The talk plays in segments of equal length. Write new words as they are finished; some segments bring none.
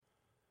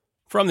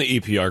From the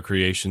EPR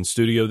Creation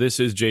Studio, this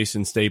is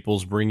Jason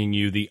Staples bringing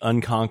you the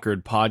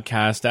Unconquered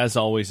podcast. As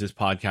always, this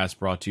podcast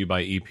brought to you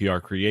by EPR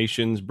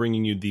Creations,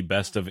 bringing you the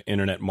best of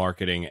internet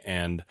marketing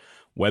and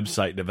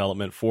website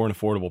development for an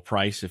affordable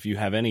price. If you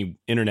have any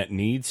internet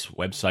needs,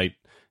 website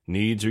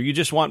needs, or you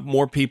just want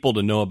more people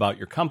to know about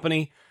your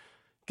company,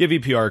 give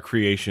EPR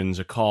Creations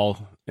a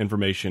call.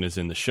 Information is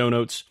in the show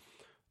notes.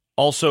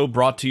 Also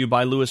brought to you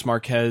by Louis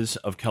Marquez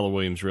of Keller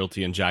Williams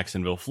Realty in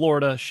Jacksonville,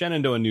 Florida,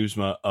 Shenandoah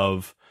Newsma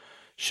of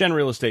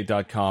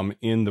ShenRealEstate.com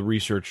in the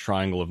Research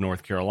Triangle of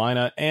North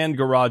Carolina, and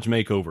Garage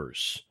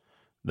Makeovers,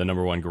 the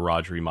 #1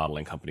 garage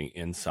remodeling company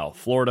in South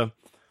Florida.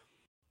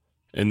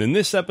 And in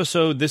this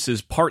episode, this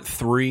is part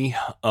 3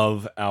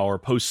 of our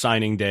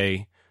post-signing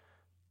day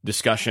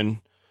discussion,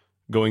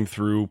 going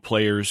through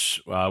players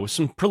with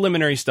some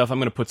preliminary stuff. I'm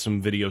going to put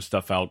some video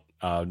stuff out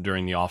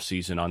during the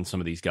offseason on some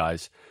of these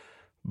guys.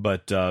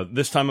 But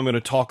this time I'm going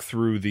to talk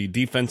through the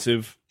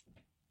defensive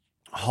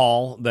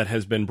haul that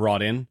has been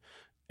brought in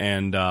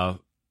and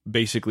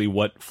basically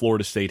what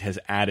Florida State has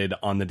added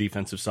on the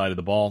defensive side of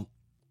the ball.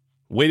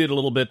 Waited a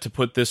little bit to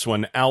put this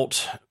one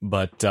out,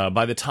 but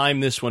by the time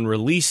this one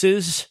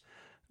releases,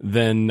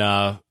 then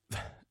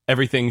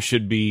everything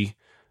should be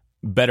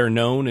better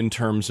known in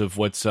terms of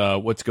what's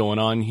going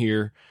on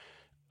here.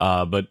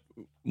 But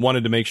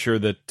wanted to make sure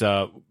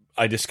that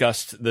I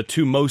discussed the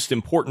two most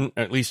important,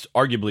 at least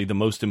arguably the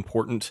most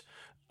important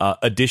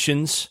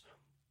additions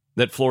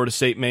that Florida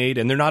State made.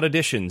 And they're not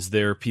additions.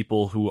 They're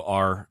people who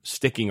are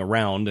sticking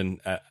around. And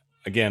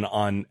again,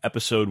 on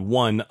episode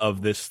 1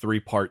 of this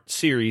 3-part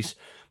series,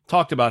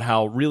 talked about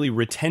how really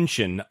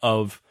retention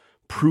of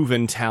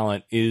proven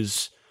talent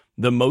is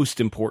the most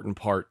important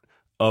part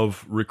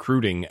of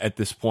recruiting at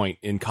this point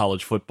in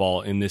college football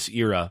in this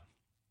era.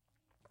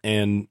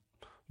 And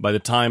by the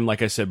time,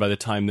 like I said, by the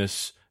time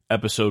this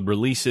episode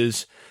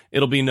releases,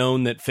 it'll be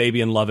known that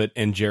Fabian Lovett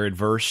and Jared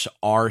Verse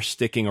are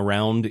sticking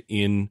around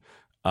in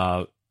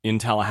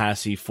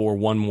Tallahassee for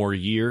one more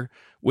year,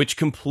 which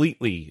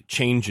completely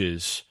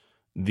changes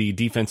the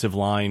defensive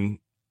line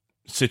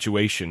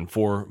situation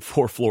for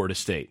Florida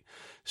State.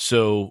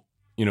 So,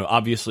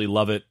 obviously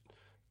Lovett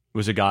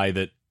was a guy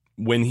that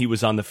when he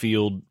was on the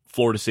field,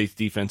 Florida State's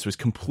defense was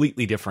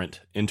completely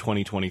different in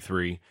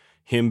 2023.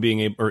 In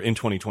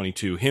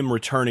 2022, him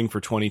returning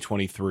for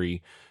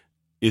 2023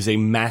 is a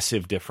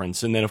massive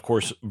difference. And then, of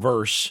course,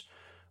 Verse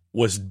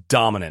was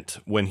dominant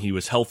when he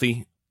was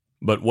healthy,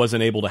 but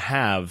wasn't able to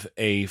have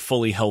a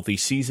fully healthy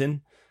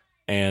season,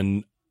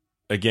 and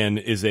again,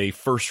 is a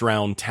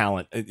first-round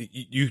talent.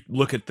 You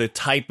look at the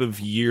type of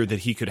year that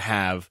he could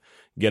have,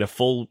 get a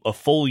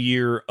full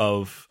year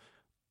of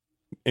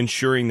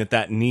ensuring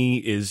that knee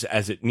is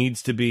as it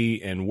needs to be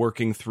and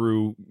working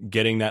through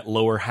getting that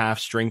lower half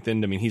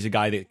strengthened. I mean, he's a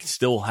guy that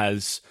still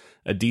has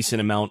a decent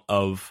amount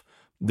of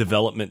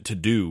development to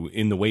do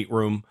in the weight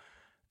room.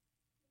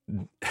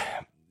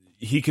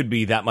 He could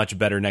be that much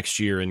better next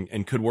year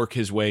and could work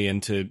his way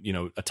into,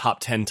 a top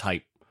 10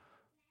 type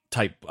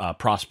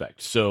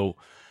prospect. So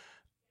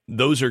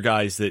those are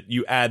guys that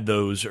you add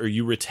those or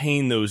you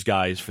retain those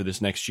guys for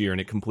this next year, and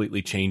it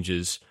completely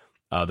changes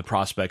the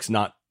prospects,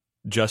 not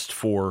just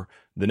for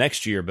the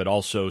next year, but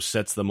also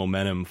sets the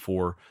momentum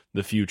for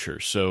the future.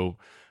 So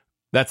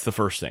that's the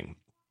first thing.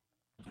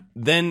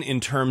 Then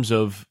in terms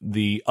of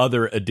the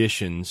other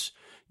additions,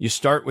 you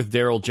start with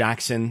Darrell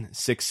Jackson,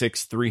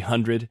 6'6",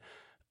 300,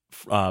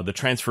 the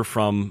transfer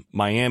from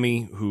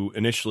Miami, who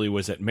initially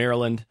was at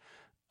Maryland.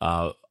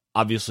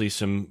 Obviously,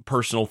 some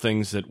personal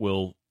things that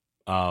will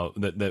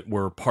that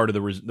were part of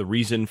the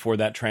reason for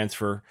that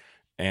transfer,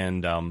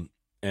 and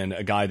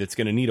a guy that's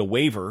going to need a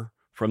waiver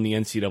from the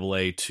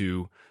NCAA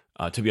to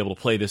be able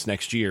to play this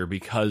next year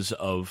because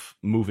of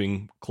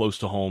moving close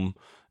to home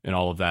and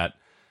all of that.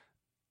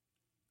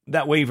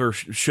 That waiver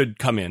should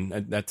come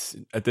in. That's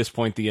at this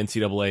point, the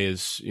NCAA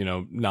is,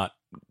 not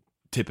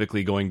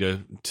typically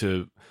going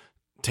to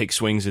take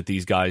swings at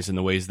these guys in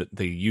the ways that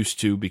they used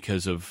to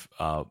because of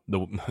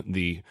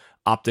the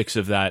optics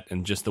of that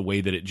and just the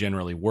way that it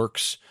generally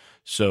works.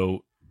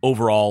 So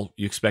overall,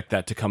 you expect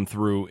that to come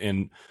through.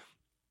 And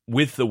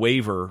with the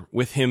waiver,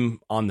 with him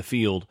on the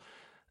field,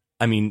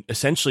 I mean,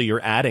 essentially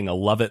you're adding a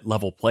Lovett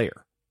level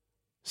player.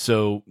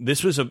 So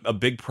this was a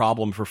big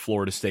problem for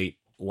Florida State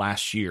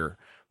last year.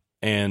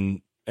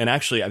 And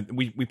actually,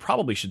 we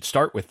probably should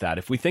start with that.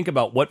 If we think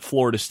about what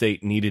Florida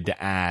State needed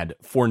to add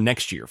for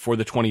next year, for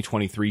the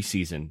 2023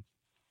 season,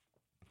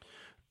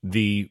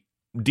 the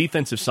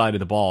defensive side of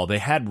the ball, they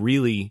had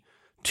really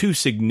two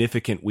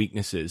significant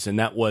weaknesses, and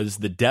that was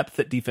the depth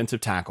at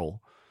defensive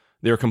tackle.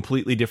 They're a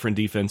completely different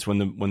defense when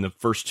the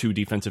first two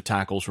defensive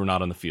tackles were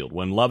not on the field.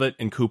 When Lovett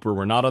and Cooper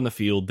were not on the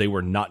field, they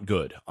were not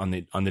good on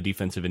the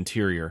defensive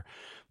interior.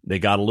 They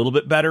got a little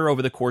bit better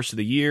over the course of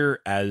the year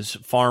as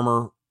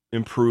Farmer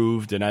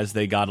improved and as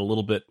they got a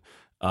little bit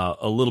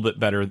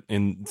better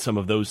in some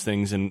of those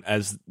things, and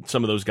as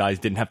some of those guys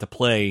didn't have to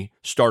play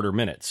starter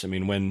minutes. I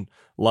mean, when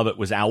Lovett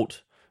was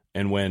out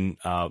and when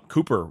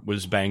Cooper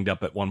was banged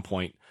up at one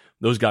point,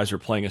 those guys were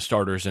playing as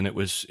starters, and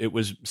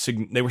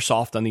they were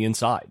soft on the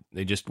inside.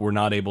 They just were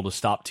not able to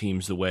stop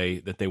teams the way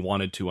that they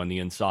wanted to on the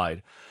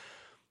inside.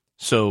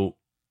 So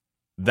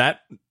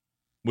that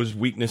was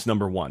weakness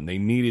number one. They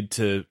needed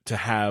to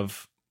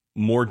have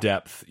more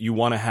depth. You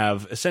want to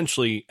have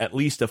essentially at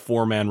least a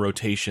 4-man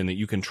rotation that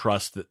you can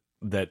trust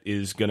that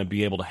is going to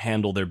be able to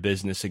handle their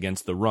business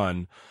against the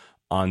run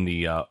on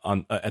the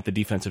at the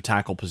defensive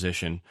tackle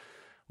position.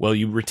 Well,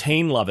 you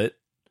retain Lovett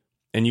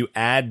and you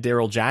add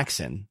Darrell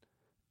Jackson,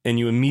 and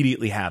you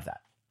immediately have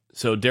that.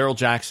 So Darrell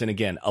Jackson,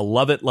 again, a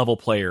Lovett level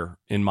player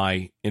in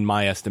my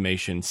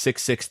estimation,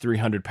 6'6",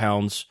 300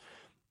 pounds.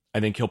 I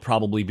think he'll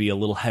probably be a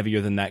little heavier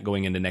than that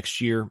going into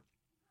next year.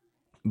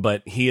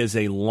 But he is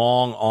a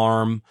long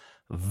arm,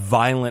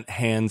 violent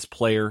hands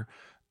player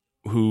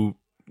who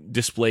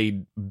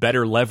displayed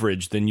better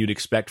leverage than you'd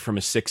expect from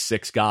a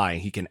 6'6" guy.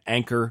 He can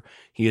anchor.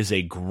 He is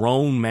a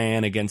grown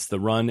man against the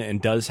run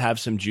and does have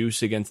some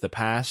juice against the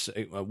pass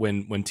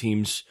when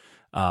teams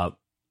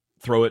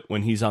throw it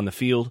when he's on the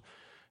field.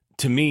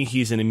 To me,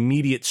 he's an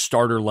immediate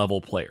starter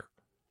level player,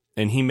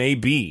 and he may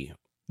be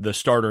the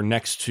starter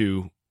next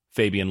to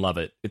Fabian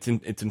Lovett. It's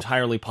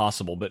entirely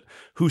possible, but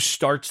who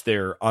starts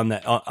there on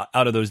that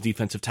out of those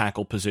defensive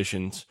tackle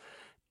positions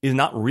is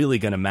not really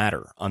going to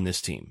matter on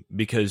this team,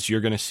 because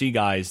you're going to see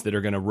guys that are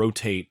going to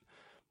rotate,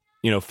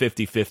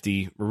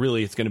 50-50.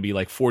 Really, it's going to be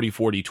like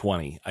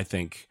 40-40-20, I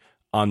think,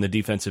 on the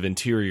defensive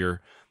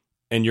interior,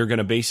 and you're going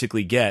to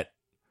basically get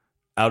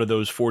out of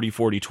those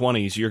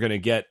 40-40-20s, you're going to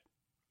get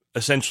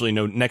essentially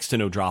next to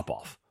no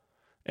drop-off,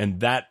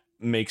 and that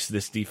makes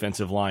this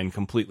defensive line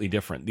completely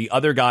different. The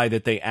other guy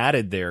that they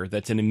added there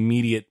that's an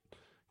immediate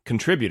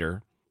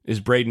contributor is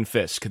Braden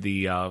Fisk,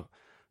 the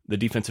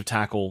defensive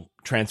tackle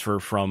transfer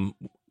from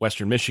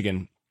Western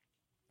Michigan.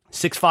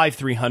 6'5",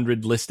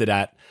 300 listed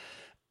at.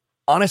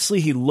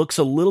 Honestly, he looks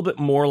a little bit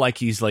more like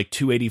he's like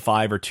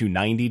 285 or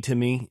 290 to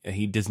me.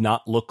 He does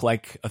not look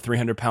like a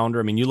 300-pounder.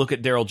 I mean, you look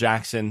at Darrell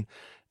Jackson,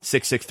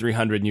 6'6",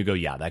 300, and you go,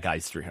 yeah, that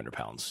guy's 300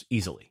 pounds,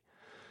 easily.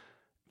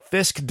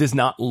 Fisk does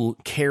not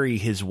carry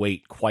his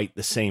weight quite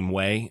the same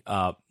way.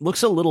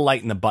 Looks a little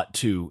light in the butt,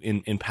 too,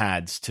 in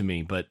pads to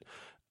me. But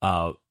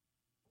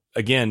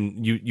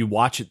again, you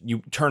watch it, you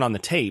turn on the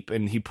tape,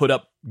 and he put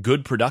up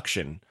good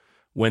production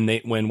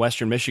when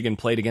Western Michigan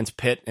played against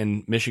Pitt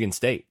and Michigan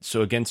State.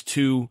 So against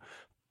two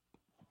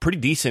pretty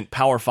decent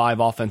Power 5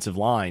 offensive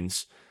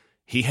lines,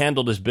 he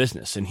handled his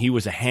business, and he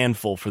was a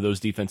handful for those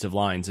defensive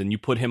lines. And you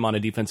put him on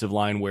a defensive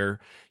line where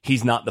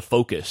he's not the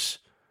focus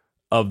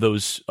of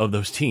those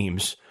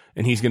teams,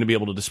 and he's going to be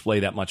able to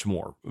display that much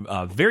more.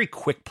 Very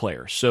quick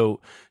player.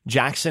 So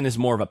Jackson is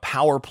more of a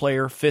power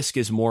player. Fisk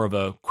is more of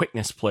a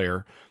quickness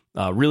player.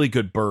 Really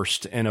good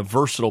burst and a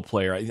versatile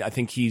player. I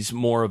think he's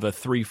more of a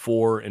 3,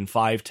 4, and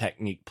 5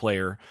 technique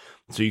player.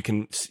 So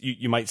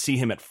you might see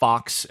him at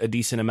Fox a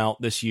decent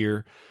amount this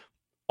year.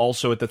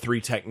 Also at the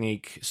 3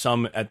 technique,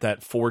 some at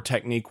that 4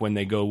 technique when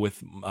they go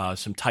with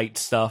some tight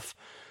stuff.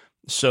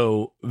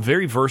 So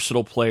very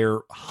versatile player,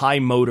 high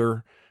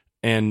motor,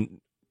 and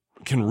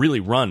can really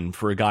run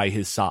for a guy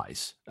his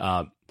size.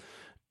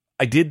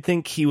 I did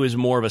think he was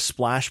more of a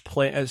splash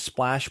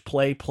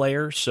play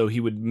player, so he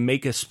would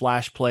make a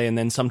splash play and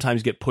then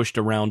sometimes get pushed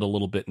around a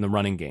little bit in the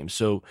running game.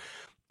 So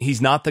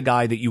he's not the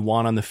guy that you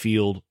want on the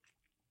field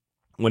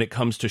when it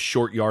comes to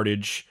short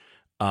yardage,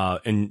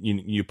 and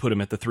you put him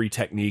at the 3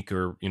 technique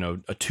or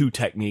a 2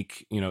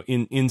 technique,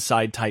 in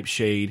inside type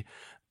shade,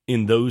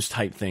 in those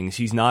type things.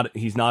 He's not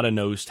a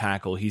nose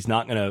tackle. He's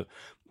not going to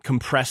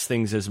compress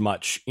things as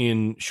much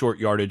in short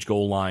yardage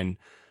goal line.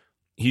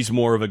 He's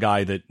more of a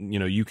guy that,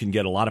 you can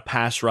get a lot of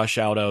pass rush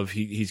out of.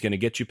 He's going to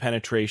get you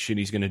penetration.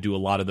 He's going to do a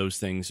lot of those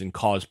things and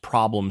cause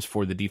problems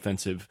for the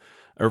defensive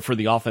or for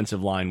the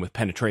offensive line with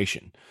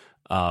penetration.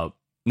 Now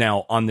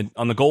on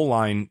the goal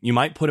line, you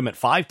might put him at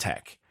 5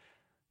 tech.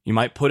 You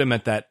might put him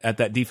at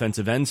that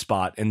defensive end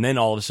spot, and then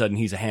all of a sudden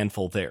he's a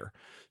handful there.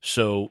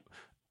 So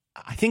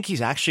I think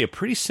he's actually a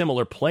pretty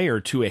similar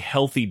player to a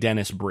healthy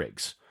Dennis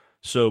Briggs.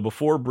 So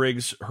before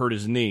Briggs hurt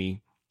his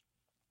knee,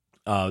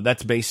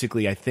 that's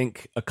basically, I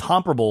think, a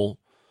comparable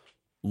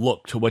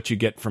look to what you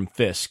get from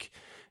Fisk.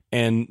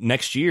 And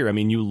next year, I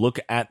mean, you look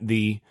at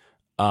the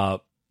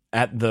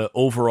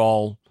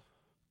overall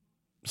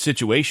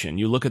situation,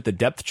 you look at the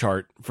depth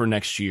chart for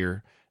next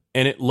year,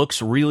 and it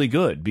looks really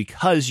good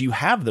because you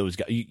have those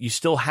guys. You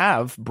still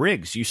have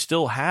Briggs. You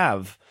still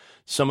have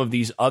some of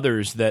these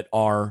others that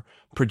are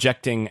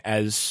projecting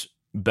as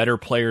better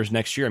players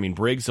next year. I mean,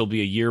 Briggs will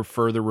be a year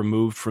further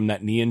removed from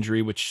that knee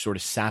injury, which sort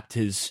of sapped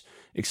his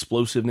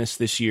explosiveness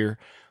this year.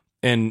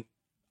 And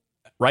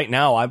right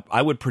now,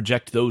 I would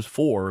project those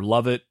 4,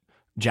 Lovett,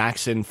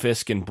 Jackson,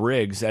 Fisk, and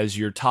Briggs, as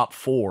your top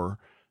 4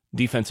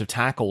 defensive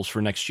tackles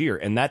for next year.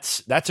 And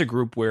that's a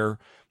group where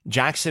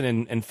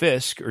Jackson and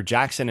Fisk, or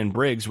Jackson and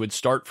Briggs, would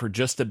start for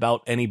just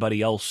about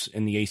anybody else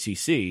in the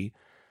ACC.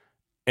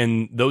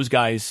 And those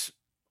guys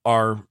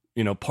are,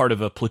 part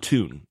of a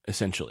platoon,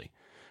 essentially.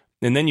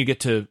 And then you get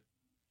to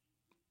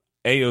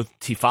Ayo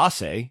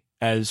Tifase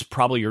as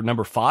probably your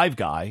number 5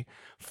 guy.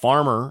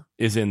 Farmer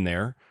is in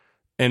there.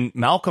 And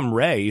Malcolm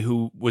Ray,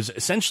 who was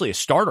essentially a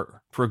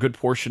starter for a good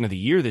portion of the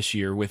year this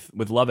year with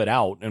Lovett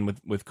out and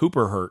with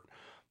Cooper hurt,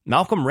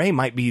 Malcolm Ray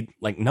might be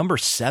like number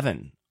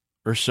 7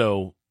 or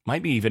so,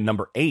 might be even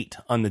number 8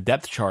 on the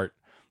depth chart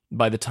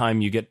by the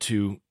time you get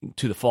to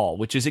the fall,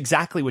 which is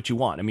exactly what you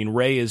want. I mean,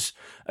 Ray is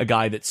a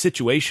guy that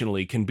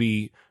situationally can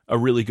be a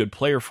really good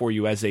player for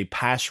you as a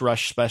pass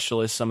rush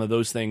specialist, some of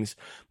those things,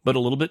 but a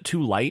little bit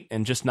too light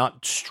and just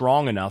not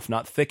strong enough,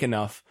 not thick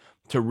enough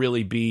to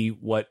really be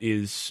what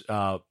is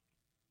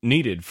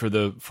needed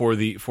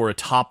for a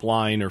top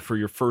line or for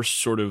your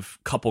first sort of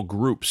couple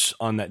groups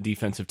on that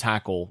defensive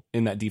tackle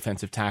in that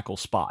defensive tackle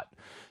spot.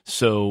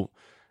 So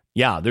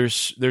yeah,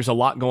 there's a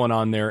lot going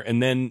on there.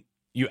 And then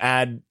you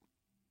add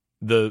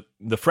the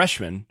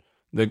freshman,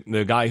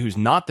 the guy who's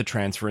not the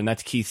transfer, and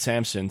that's Keith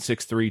Sampson,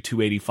 6'3",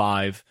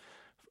 285,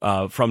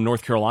 from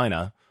North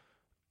Carolina,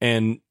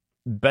 and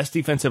best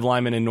defensive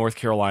lineman in North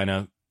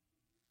Carolina.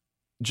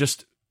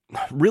 Just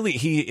really,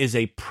 he is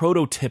a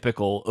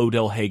prototypical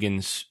Odell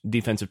Haggins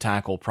defensive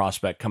tackle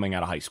prospect coming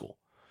out of high school.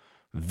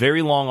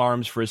 Very long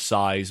arms for his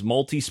size,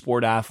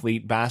 multi-sport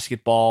athlete,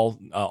 basketball,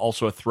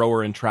 also a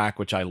thrower in track,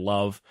 which I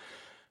love.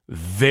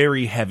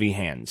 Very heavy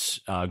hands,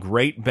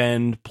 great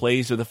bend,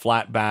 plays with a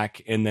flat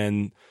back, and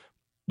then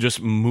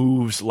just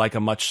moves like a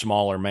much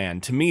smaller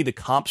man. To me, the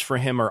comps for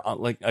him are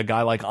like a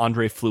guy like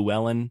Andre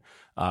Fluellen,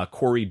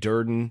 Corey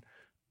Durden.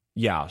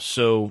 Yeah,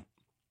 so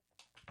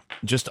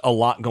just a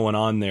lot going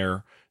on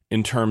there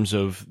in terms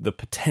of the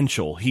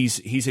potential.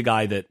 He's a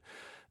guy that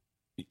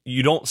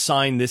you don't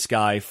sign this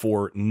guy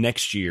for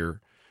next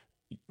year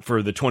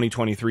for the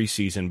 2023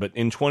 season, but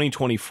in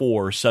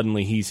 2024,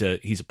 suddenly he's a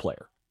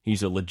player.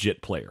 He's a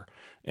legit player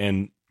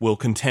and will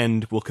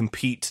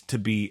compete to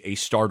be a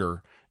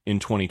starter in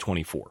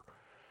 2024.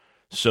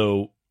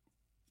 So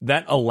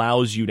that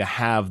allows you to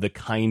have the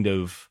kind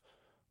of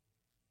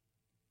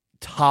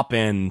top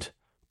end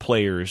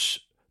players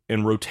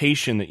and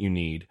rotation that you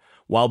need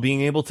while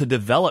being able to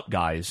develop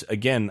guys.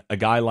 Again, a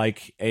guy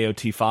like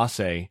Aoti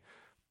Fase,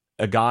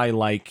 a guy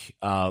like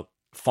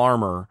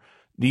Farmer.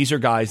 These are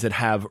guys that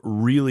have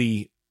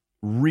really,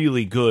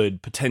 really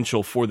good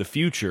potential for the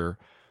future,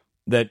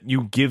 that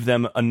you give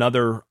them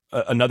another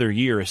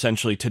year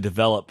essentially to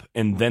develop,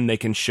 and then they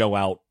can show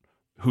out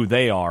who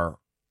they are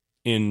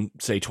in,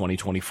 say,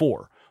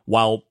 2024,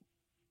 while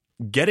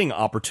getting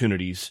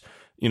opportunities,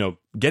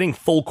 getting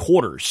full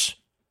quarters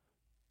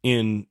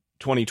in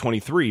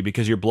 2023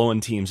 because you're blowing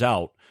teams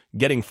out,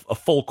 getting a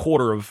full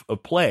quarter of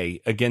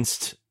play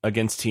against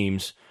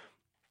teams.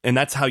 And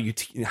that's how you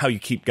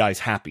keep guys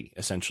happy.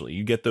 Essentially,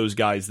 you get those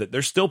guys that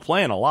they're still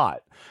playing a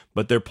lot,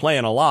 but they're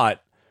playing a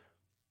lot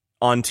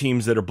on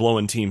teams that are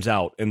blowing teams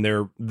out, and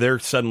they're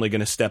suddenly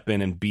going to step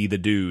in and be the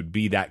dude,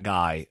 be that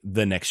guy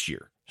the next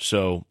year.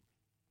 So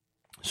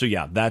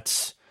yeah,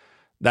 that's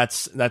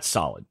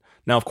solid.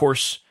 Now, of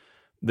course,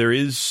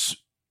 there's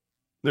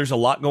a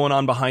lot going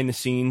on behind the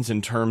scenes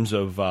in terms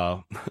of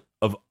a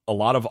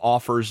lot of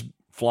offers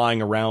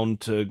flying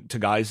around to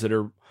guys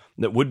that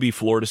would be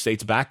Florida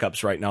State's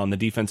backups right now on the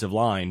defensive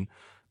line,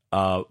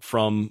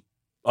 from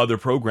other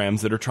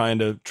programs that are trying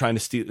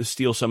to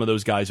steal some of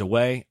those guys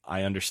away.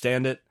 I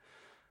understand it.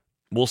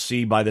 We'll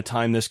see by the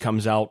time this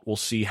comes out. We'll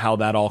see how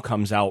that all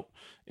comes out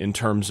in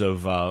terms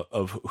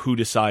of who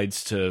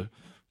decides to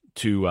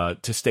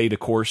stay the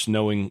course,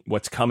 knowing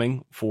what's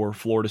coming for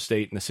Florida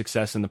State and the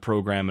success in the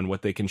program and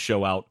what they can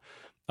show out.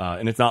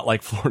 And it's not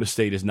like Florida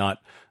State is not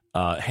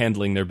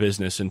handling their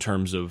business in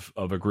terms of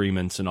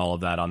agreements and all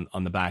of that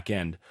on the back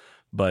end.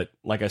 But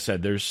like I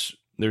said, there's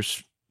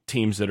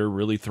teams that are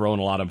really throwing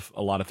a lot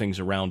of things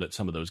around at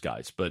some of those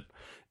guys. But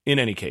in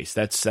any case,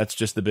 that's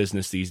just the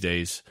business these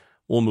days.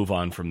 We'll move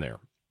on from there.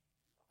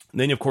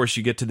 And then, of course,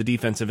 you get to the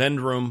defensive end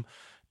room,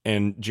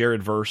 and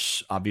Jared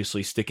Verse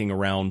obviously sticking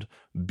around,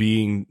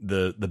 being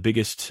the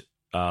biggest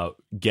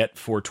get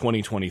for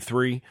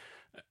 2023.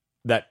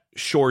 That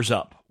shores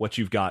up what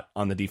you've got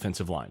on the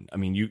defensive line. I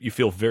mean, you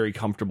feel very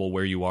comfortable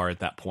where you are at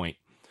that point.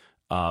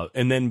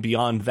 And then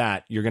beyond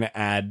that, you're going to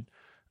add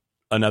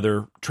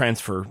another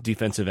transfer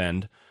defensive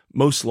end.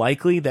 Most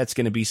likely, that's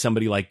going to be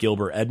somebody like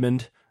Gilbert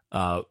Edmond,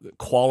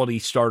 quality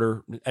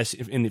starter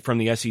from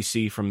the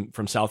SEC,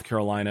 from South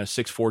Carolina,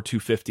 6'4",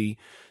 250,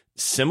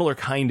 similar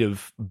kind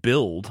of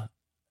build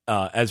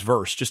as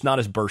Verse, just not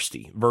as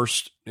bursty.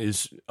 Verse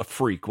is a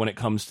freak when it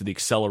comes to the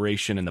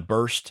acceleration and the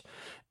burst.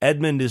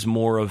 Edmond is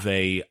more of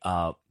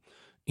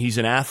he's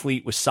an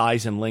athlete with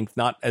size and length,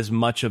 not as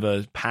much of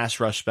a pass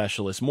rush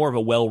specialist, more of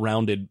a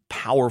well-rounded,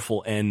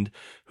 powerful end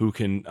who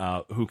can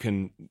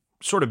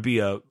sort of be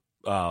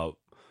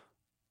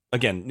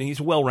again, he's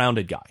a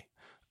well-rounded guy.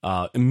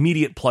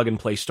 Immediate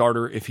plug-and-play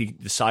starter if he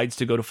decides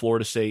to go to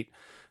Florida State.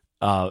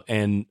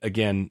 And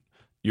again,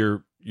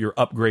 you're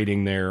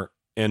upgrading there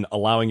and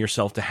allowing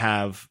yourself to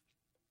have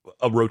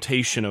a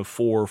rotation of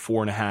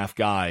 4.5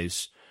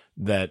 guys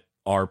that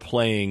are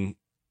playing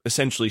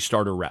essentially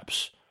starter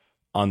reps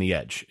on the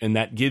edge. And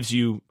that gives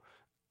you,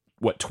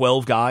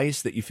 12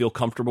 guys that you feel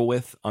comfortable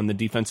with on the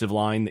defensive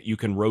line that you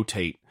can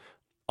rotate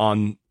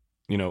on,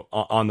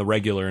 on the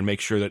regular and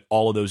make sure that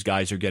all of those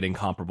guys are getting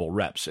comparable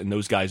reps, and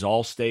those guys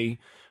all stay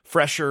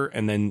fresher,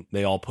 and then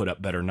they all put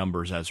up better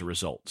numbers as a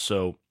result.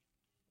 So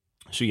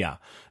yeah,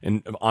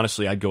 and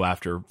honestly, I'd go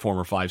after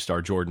former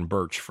 5-star Jordan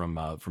Birch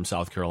from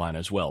South Carolina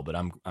as well, but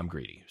I'm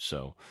greedy.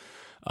 So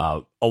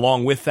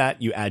along with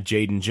that, you add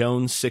Jaden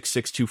Jones,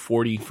 6'6",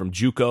 240 from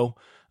JUCO,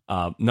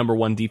 number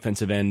 1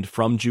 defensive end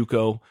from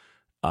JUCO,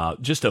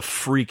 just a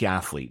freak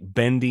athlete,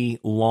 bendy,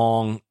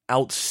 long,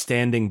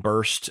 outstanding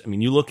burst. I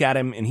mean, you look at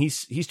him and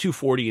he's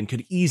 240 and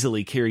could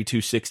easily carry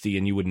 260,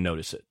 and you wouldn't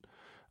notice it.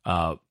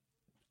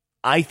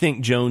 I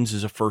think Jones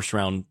is a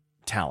first-round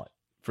talent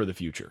for the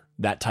future,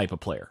 that type of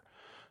player.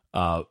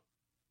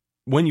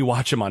 When you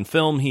watch him on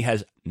film, he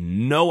has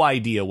no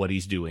idea what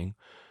he's doing.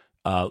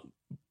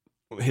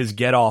 His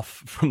get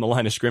off from the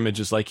line of scrimmage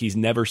is like he's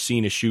never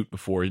seen a shoot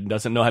before. He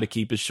doesn't know how to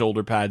keep his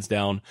shoulder pads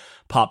down,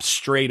 pops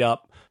straight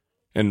up.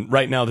 And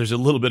right now there's a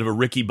little bit of a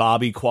Ricky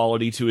Bobby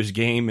quality to his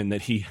game, in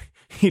that he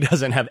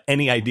doesn't have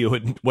any idea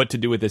what to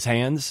do with his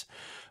hands.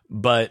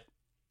 But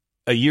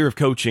a year of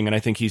coaching, and I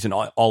think he's an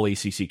all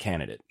ACC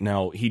candidate.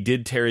 Now, he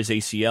did tear his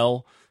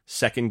ACL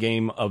second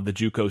game of the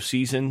JUCO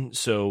season,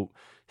 so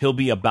he'll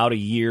be about a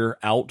year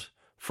out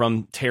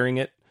from tearing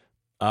it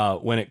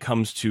when it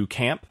comes to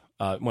camp,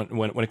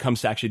 when it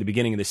comes to actually the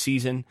beginning of the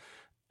season,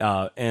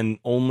 and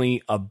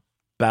only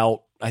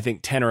about, I think,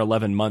 10 or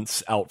 11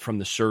 months out from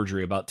the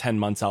surgery, about 10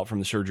 months out from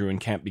the surgery when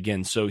camp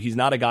begins. So he's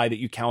not a guy that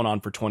you count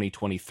on for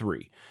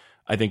 2023.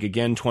 I think,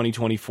 again,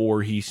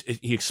 2024, he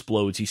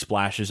explodes, he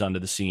splashes onto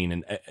the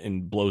scene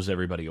and blows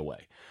everybody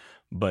away.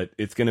 But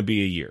it's going to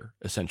be a year,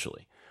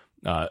 essentially.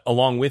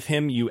 Along with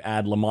him, you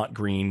add Lamont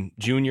Green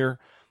Jr.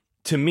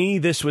 To me,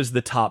 this was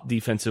the top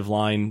defensive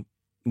line,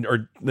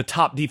 or the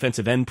top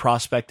defensive end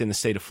prospect in the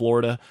state of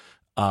Florida.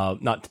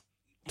 Not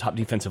top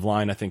defensive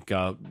line. I think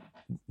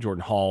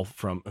Jordan Hall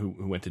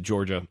who went to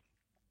Georgia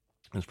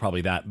is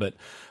probably that. But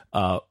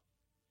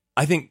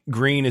I think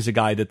Green is a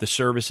guy that the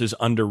service is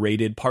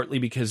underrated, partly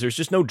because there's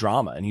just no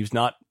drama, and he's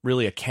not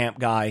really a camp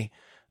guy.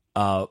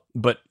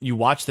 But you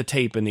watch the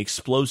tape, and the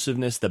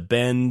explosiveness, the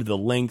bend, the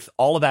length,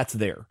 all of that's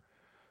there.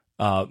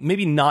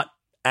 Maybe not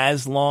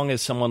as long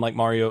as someone like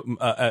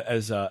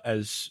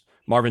as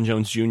Marvin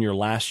Jones Jr.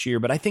 last year,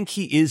 but I think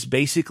he is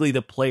basically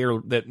the player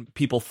that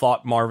people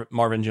thought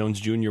Marvin Jones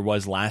Jr.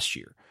 was last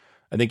year.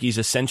 I think he's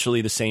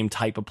essentially the same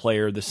type of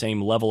player, the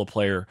same level of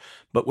player,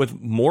 but with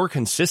more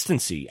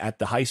consistency at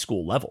the high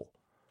school level.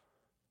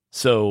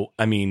 So,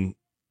 I mean,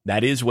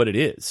 that is what it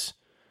is.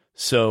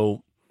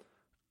 So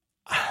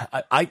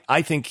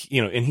I think,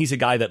 and he's a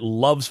guy that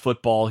loves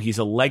football. He's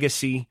a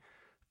legacy.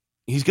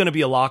 He's going to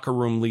be a locker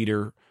room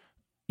leader.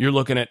 You're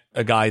looking at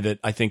a guy that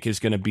I think is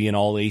going to be an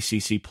all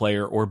ACC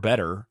player or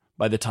better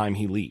by the time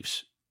he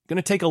leaves. Going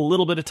to take a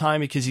little bit of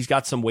time because he's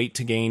got some weight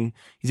to gain.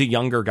 He's a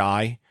younger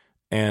guy.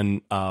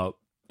 And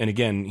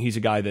again, he's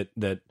a guy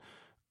that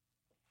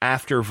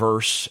after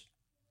Verse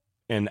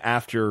and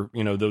after,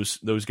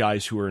 those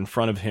guys who are in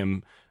front of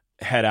him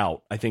head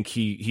out, I think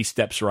he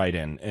steps right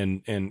in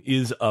and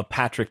is a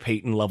Patrick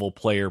Payton level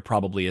player,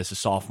 probably as a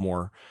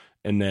sophomore.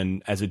 And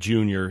then as a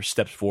junior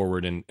steps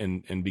forward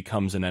and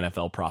becomes an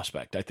NFL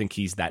prospect. I think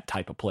he's that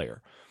type of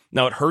player.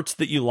 Now, it hurts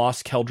that you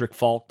lost Keldrick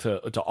Falk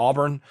to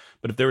Auburn,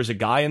 but if there was a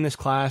guy in this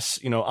class,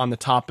 on the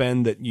top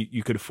end that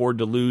you could afford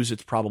to lose,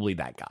 it's probably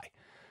that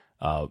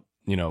guy.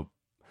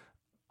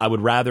 I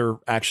would rather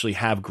actually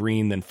have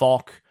Green than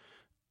Falk.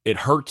 It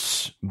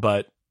hurts,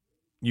 but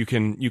you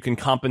can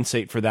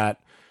compensate for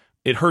that.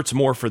 It hurts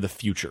more for the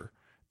future.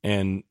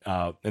 And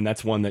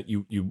that's one that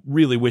you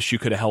really wish you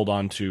could have held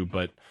on to,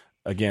 but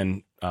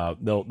again,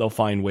 they'll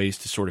find ways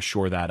to sort of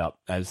shore that up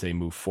as they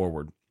move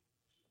forward.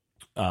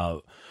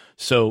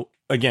 So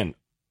again,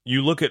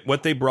 you look at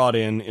what they brought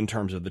in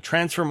terms of the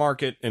transfer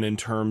market and in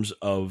terms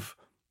of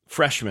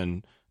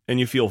freshmen, and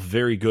you feel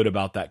very good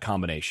about that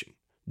combination.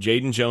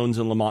 Jaden Jones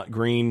and Lamont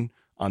Green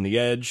on the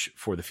edge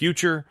for the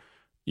future.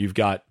 You've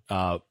got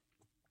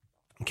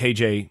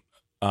KJ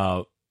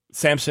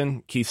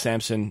Keith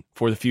Sampson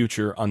for the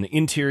future on the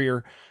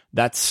interior.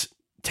 That's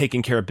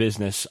taking care of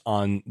business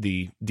on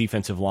the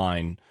defensive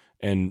line,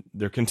 and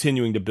they're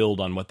continuing to build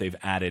on what they've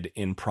added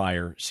in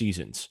prior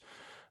seasons.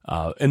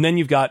 And then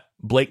you've got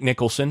Blake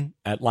Nicholson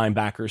at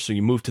linebacker, so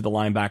you move to the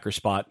linebacker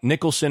spot.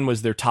 Nicholson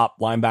was their top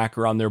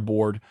linebacker on their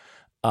board.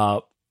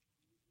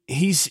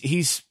 He's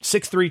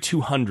 6'3",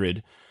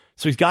 200,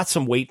 so he's got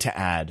some weight to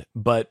add,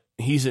 but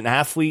he's an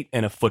athlete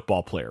and a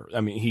football player.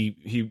 I mean,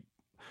 he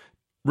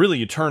really,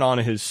 you turn on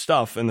his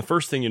stuff, and the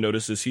first thing you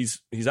notice is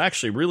he's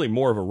actually really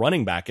more of a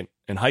running back in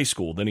high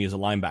school than he is a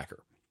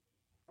linebacker.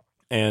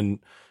 And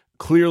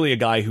clearly a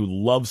guy who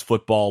loves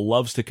football,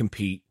 loves to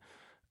compete,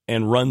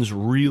 and runs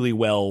really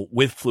well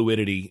with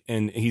fluidity.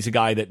 And he's a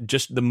guy that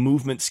just the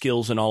movement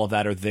skills and all of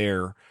that are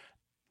there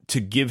to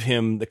give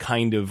him the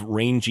kind of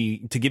rangy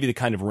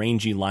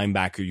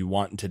linebacker you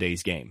want in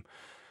today's game.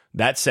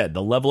 That said,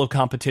 the level of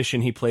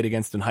competition he played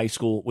against in high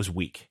school was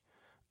weak.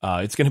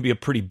 It's going to be a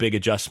pretty big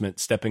adjustment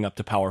stepping up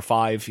to Power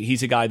 5.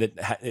 He's a guy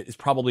that is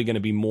probably going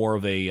to be more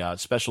of a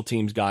special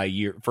teams guy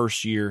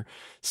first year.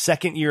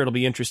 Second year, it'll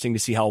be interesting to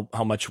see how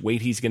much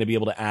weight he's going to be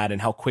able to add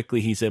and how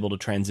quickly he's able to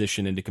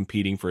transition into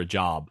competing for a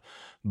job.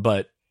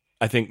 But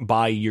I think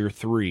by year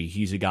 3,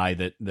 he's a guy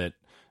that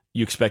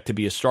you expect to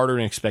be a starter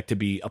and expect to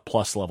be a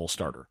plus level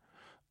starter.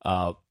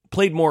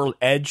 Played more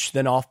edge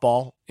than off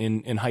ball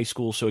in high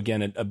school. So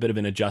again, a bit of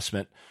an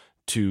adjustment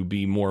to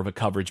be more of a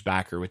coverage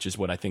backer, which is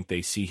what I think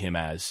they see him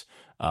as,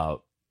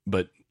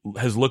 but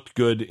has looked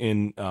good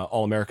in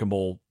All-American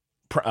Bowl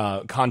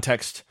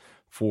context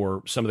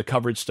for some of the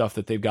coverage stuff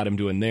that they've got him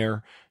doing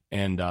there.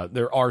 And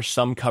there are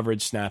some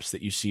coverage snaps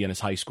that you see in his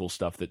high school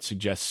stuff that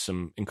suggests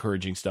some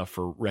encouraging stuff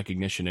for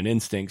recognition and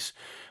instincts.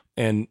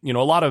 And, a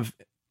lot of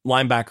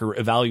linebacker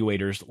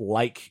evaluators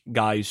like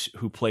guys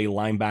who play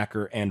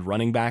linebacker and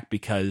running back,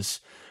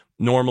 because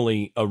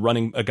normally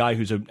a guy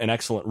who's an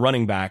excellent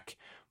running back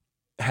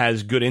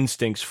has good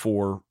instincts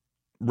for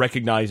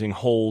recognizing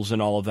holes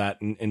and all of that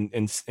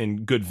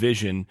and good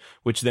vision,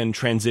 which then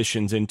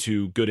transitions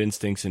into good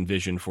instincts and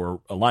vision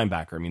for a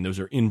linebacker. I mean, those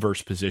are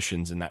inverse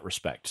positions in that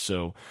respect.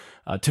 So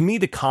to me,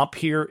 the comp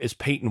here is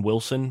Peyton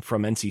Wilson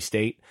from NC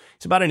State.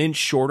 He's about an inch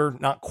shorter,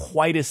 not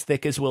quite as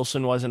thick as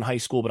Wilson was in high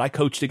school, but I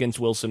coached against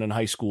Wilson in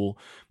high school,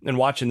 and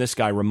watching this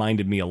guy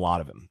reminded me a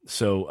lot of him.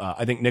 So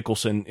I think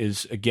Nicholson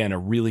is, again, a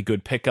really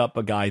good pickup,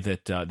 a guy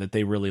that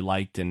they really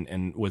liked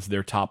and was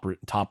their top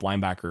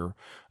linebacker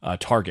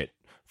target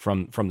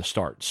from the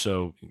start.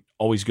 So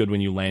always good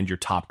when you land your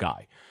top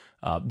guy.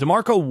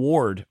 DeMarco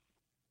Ward,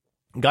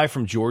 guy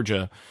from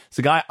Georgia, is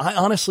a guy I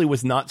honestly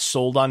was not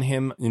sold on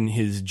him in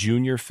his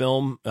junior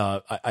film.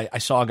 I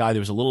saw a guy that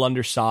was a little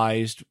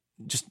undersized,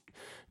 just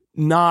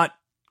not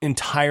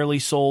entirely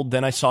sold.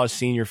 Then I saw his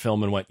senior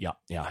film and went,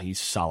 yeah,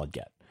 he's a solid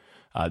get.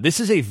 This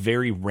is a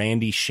very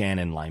Randy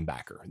Shannon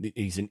linebacker.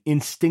 He's an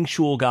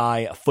instinctual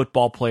guy, a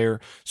football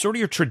player, sort of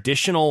your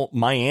traditional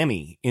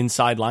Miami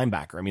inside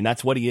linebacker. I mean,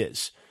 that's what he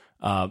is.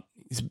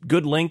 He's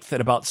good length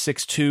at about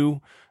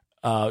 6'2",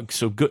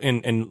 so good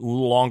and a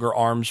little longer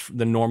arms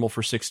than normal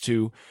for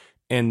 6'2".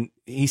 And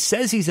he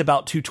says he's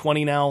about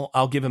 220 now.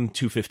 I'll give him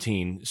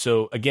 215.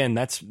 So again,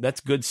 that's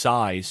good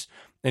size.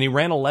 And he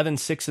ran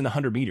 11.6 in the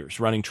 100 meters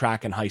running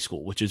track in high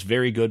school, which is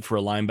very good for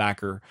a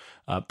linebacker.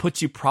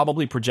 Puts you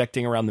probably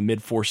projecting around the mid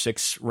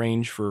 4.6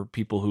 range for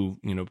people who,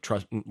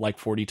 trust like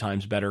 40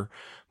 times better.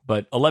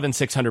 But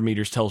 11.600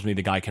 meters tells me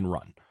the guy can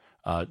run.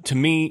 To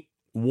me,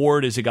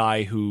 Ward is a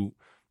guy who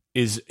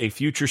is a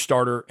future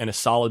starter and a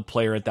solid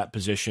player at that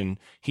position.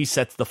 He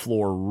sets the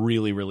floor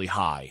really, really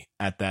high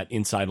at that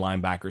inside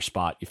linebacker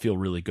spot. You feel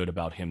really good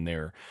about him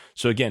there.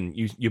 So again,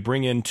 you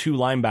bring in 2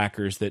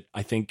 linebackers that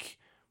I think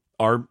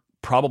are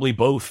probably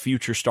both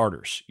future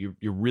starters. You're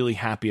really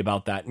happy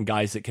about that, and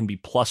guys that can be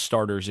plus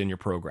starters in your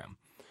program.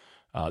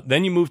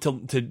 Then you move to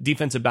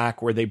defensive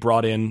back, where they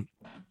brought in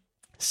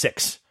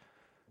six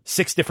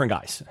different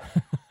guys.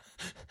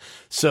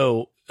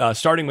 So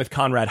starting with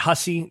Conrad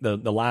Hussey,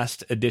 the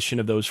last edition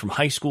of those from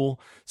high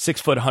school,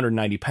 6 foot,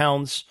 190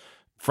 pounds,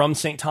 from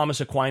St. Thomas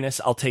Aquinas.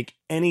 I'll take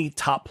any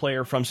top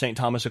player from St.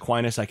 Thomas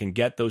Aquinas I can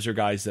get. Those are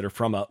guys that are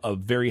from a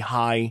very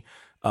high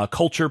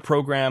culture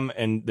program,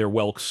 and they're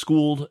well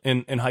schooled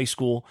in high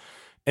school.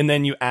 And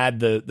then you add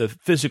the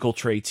physical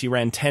traits. He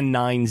ran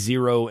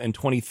 10.90 and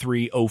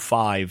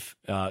 23.05,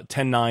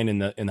 10.9 in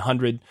the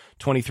 100,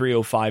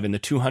 23.05 in the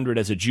 200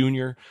 as a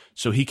junior.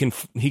 So he can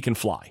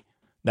fly.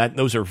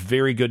 Those are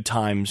very good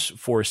times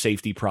for a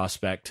safety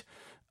prospect,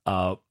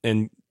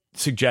 and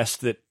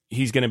suggest that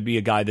he's going to be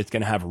a guy that's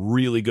going to have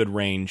really good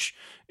range.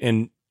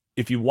 And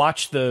if you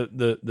watch the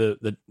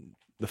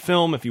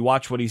film, if you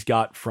watch what he's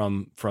got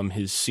from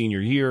his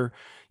senior year,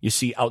 you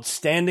see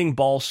outstanding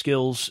ball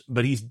skills,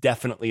 but he's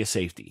definitely a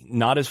safety.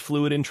 Not as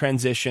fluid in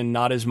transition,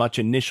 not as much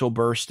initial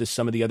burst as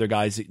some of the other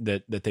guys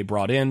that they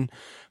brought in,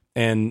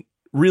 and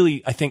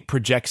really, I think,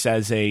 projects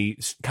as a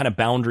kind of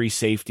boundary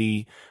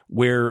safety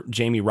where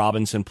Jamie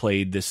Robinson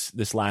played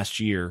this last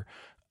year.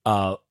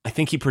 I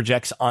think he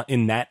projects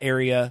in that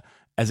area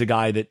as a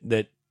guy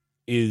that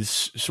is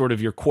sort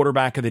of your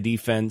quarterback of the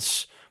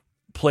defense,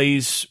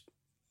 plays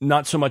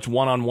not so much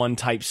one-on-one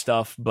type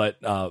stuff, but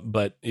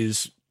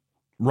is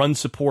run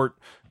support,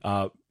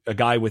 a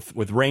guy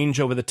with range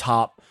over the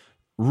top,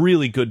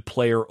 really good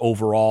player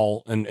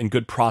overall, and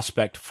good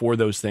prospect for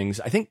those things.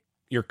 I think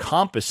your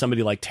comp is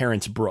somebody like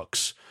Terrence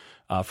Brooks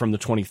from the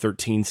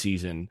 2013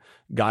 season,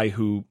 guy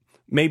who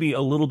maybe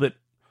a little bit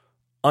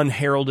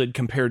unheralded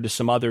compared to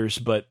some others,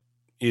 but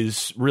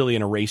is really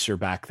an eraser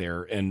back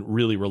there and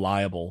really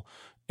reliable.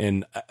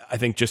 And I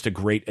think just a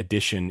great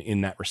addition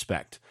in that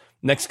respect.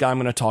 Next guy I'm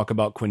going to talk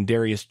about,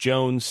 Quindarius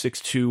Jones,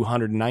 6'2",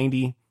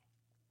 190.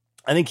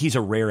 I think he's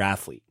a rare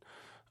athlete.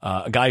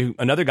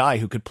 Another guy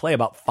who could play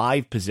about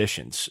 5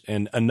 positions,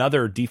 and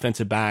another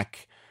defensive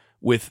back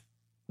with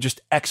just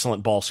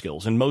excellent ball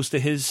skills. And most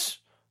of his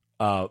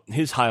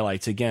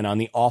highlights, again, on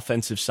the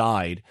offensive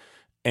side,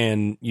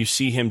 and you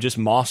see him just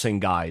mossing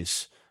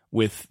guys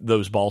with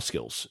those ball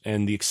skills.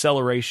 And the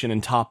acceleration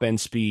and top end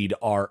speed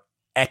are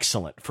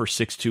excellent for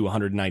 6'2",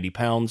 190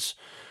 pounds.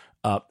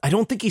 I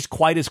don't think he's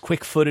quite as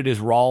quick-footed as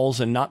Rawls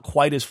and not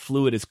quite as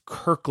fluid as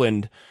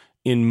Kirkland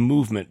in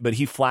movement, but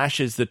he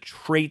flashes the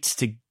traits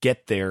to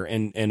get there.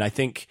 And I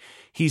think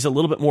he's a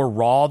little bit more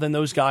raw than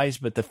those guys,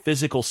 but the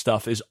physical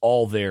stuff is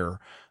all there.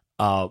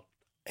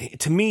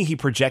 To me, he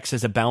projects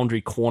as a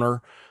boundary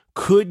corner,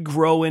 could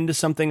grow into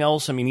something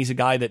else. I mean, he's a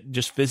guy that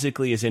just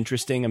physically is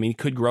interesting. I mean, he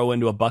could grow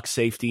into a buck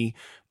safety.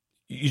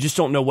 You just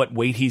don't know what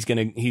weight he's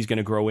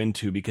gonna grow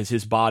into because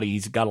his body,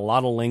 he's got a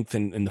lot of length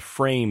and the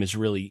frame is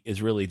really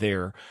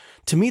there.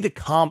 To me, the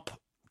comp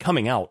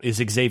coming out is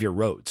Xavier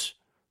Rhodes.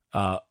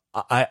 I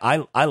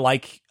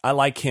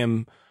like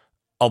him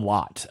a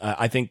lot.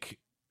 I think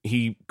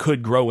he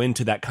could grow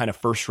into that kind of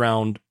first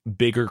round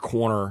bigger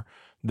corner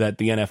that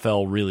the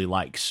NFL really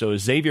likes. So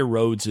Xavier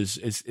Rhodes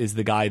is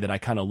the guy that I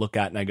kind of look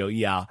at and I go,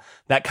 yeah,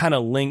 that kind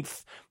of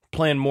length,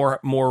 playing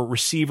more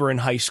receiver in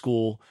high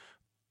school,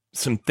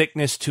 some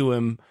thickness to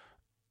him,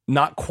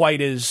 not quite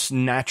as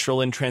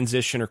natural in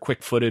transition or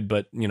quick-footed,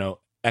 but,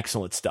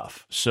 excellent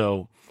stuff.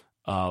 So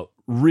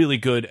really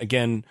good.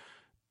 Again,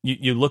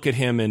 you look at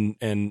him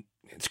and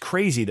it's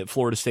crazy that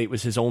Florida State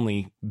was his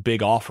only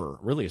big offer,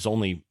 really his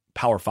only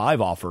Power 5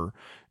 offer.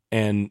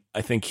 And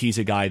I think he's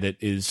a guy that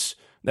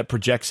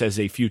projects as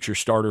a future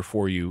starter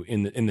for you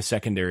in the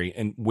secondary.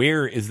 And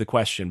where is the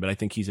question, but I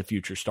think he's a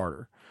future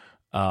starter.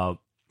 And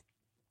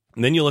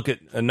then you look at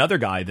another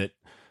guy that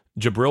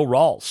Jabril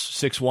Rawls,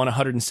 6'1",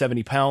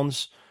 170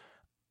 pounds,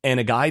 and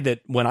a guy that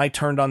when I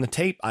turned on the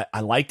tape, I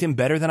liked him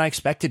better than I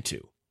expected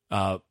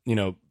to.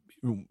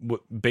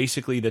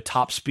 Basically the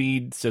top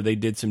speed. So they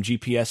did some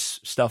GPS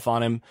stuff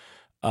on him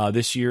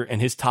this year,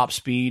 and his top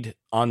speed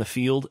on the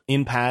field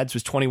in pads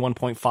was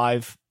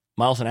 21.5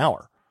 miles an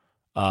hour.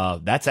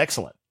 That's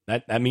excellent.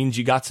 That means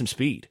you got some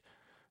speed,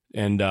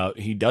 and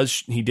he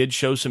did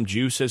show some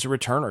juice as a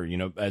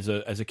returner, as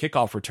a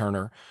kickoff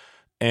returner,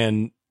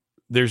 and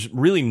there's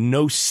really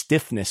no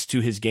stiffness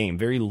to his game.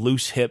 Very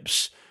loose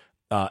hips,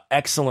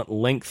 excellent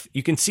length.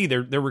 You can see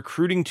they're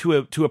recruiting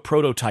to a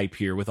prototype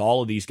here with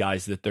all of these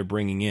guys that they're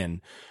bringing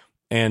in.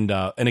 And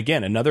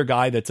again, another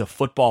guy that's a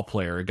football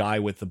player, a guy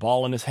with the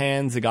ball in his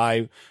hands, a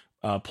guy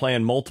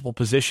playing multiple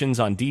positions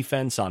on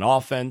defense, on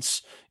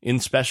offense, in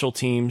special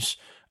teams,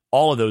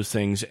 all of those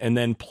things, and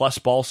then plus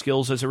ball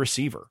skills as a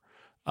receiver.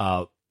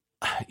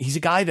 He's a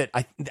guy that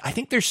I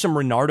think there's some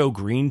Renardo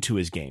Green to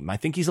his game. I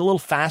think he's a little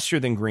faster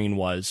than Green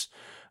was.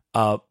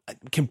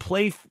 Can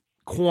play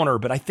corner,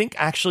 but I think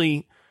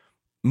actually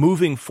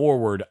moving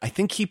forward, I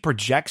think he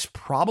projects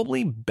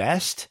probably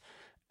best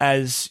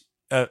as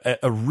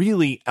a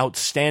really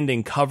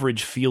outstanding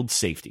coverage field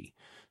safety.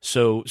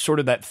 So sort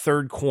of that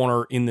third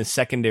corner in the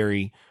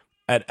secondary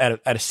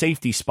at a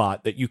safety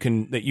spot that you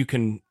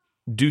can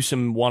do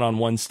some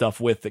one-on-one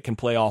stuff with, that can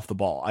play off the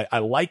ball. I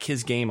like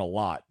his game a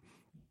lot.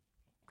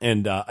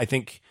 And I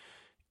think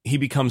he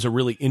becomes a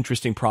really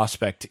interesting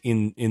prospect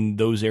in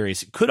those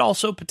areas. It could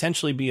also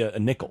potentially be a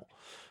nickel.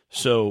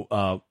 So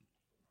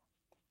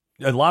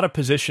a lot of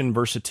position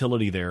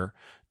versatility there,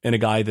 and a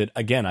guy that,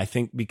 again, I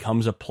think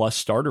becomes a plus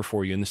starter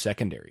for you in the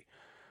secondary.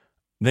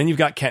 Then you've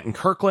got Kenton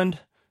Kirkland,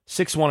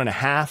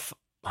 6'1.5",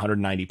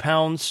 190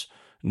 pounds,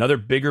 another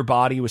bigger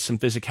body with some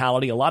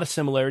physicality, a lot of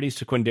similarities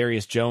to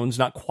Quindarius Jones,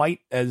 not quite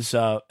as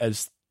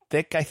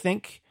thick, I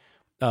think.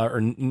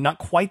 Or not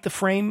quite the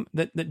frame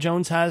that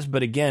Jones has,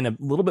 but again, a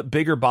little bit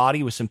bigger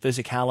body with some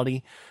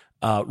physicality.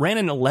 Ran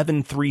an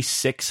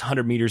 11.36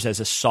 100 meters as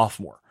a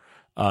sophomore,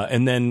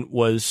 and then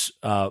was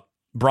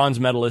bronze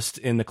medalist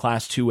in the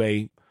Class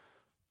 2A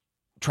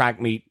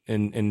track meet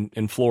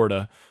in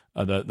Florida,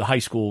 the high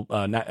school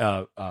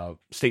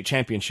state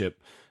championship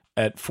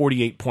at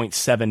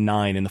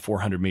 48.79 in the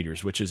 400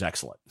 meters, which is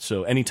excellent.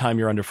 So anytime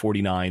you're under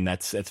 49,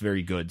 that's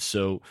very good.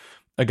 So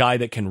a guy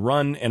that can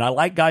run, and I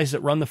like guys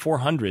that run the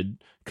 400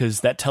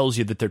 because that tells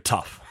you that they're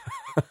tough.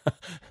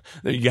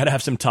 You got to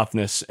have some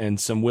toughness and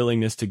some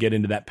willingness to get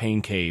into that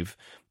pain cave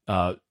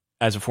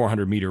as a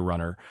 400 meter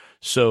runner.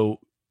 So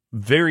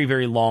very,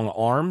 very long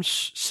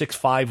arms,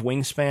 6'5"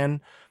 wingspan,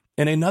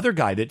 and another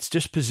guy that's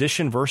just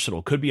position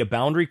versatile. Could be a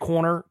boundary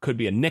corner, could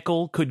be a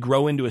nickel, could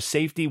grow into a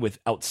safety with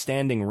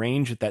outstanding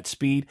range at that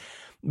speed.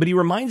 But he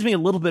reminds me a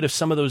little bit of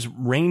some of those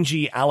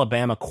rangy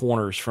Alabama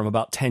corners from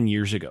about 10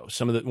 years ago.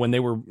 Some of when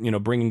they were,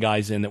 bringing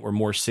guys in that were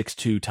more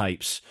 6'2"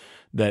 types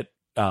that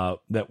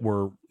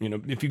were,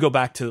 if you go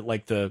back to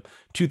like the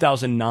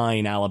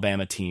 2009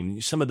 Alabama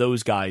team, some of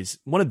those guys,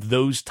 one of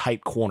those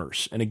type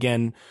corners. And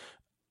again,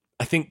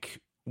 I think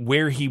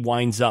where he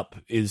winds up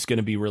is going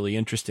to be really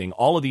interesting.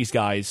 All of these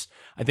guys,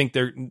 I think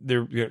they're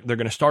going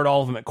to start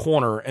all of them at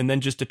corner and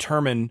then just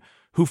determine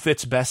who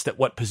fits best at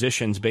what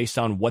positions based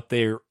on what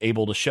they're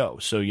able to show.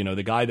 So,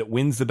 the guy that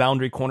wins the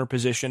boundary corner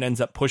position ends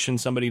up pushing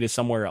somebody to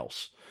somewhere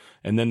else.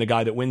 And then the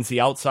guy that wins the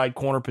outside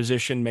corner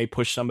position may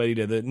push somebody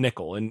to the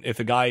nickel. And if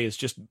a guy is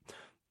just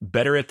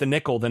better at the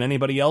nickel than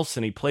anybody else,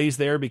 and he plays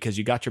there because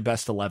you got your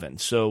best 11.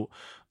 So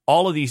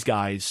all of these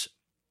guys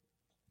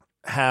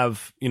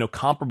have,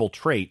 comparable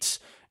traits,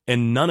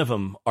 and none of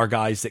them are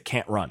guys that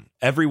can't run.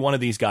 Every one of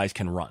these guys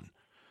can run.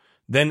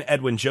 Then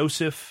Edwin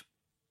Joseph,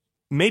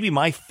 maybe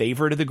my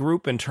favorite of the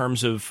group in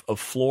terms of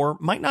floor.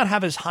 Might not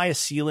have as high a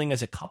ceiling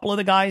as a couple of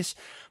the guys,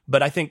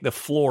 but I think the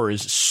floor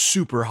is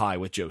super high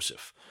with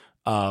Joseph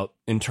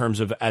in terms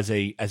of as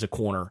a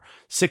corner.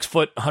 6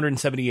 foot,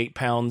 178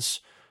 pounds,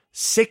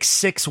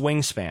 6'6"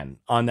 wingspan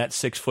on that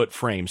 6 foot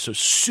frame. So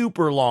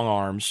super long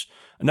arms.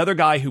 Another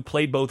guy who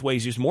played both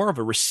ways. He was more of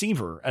a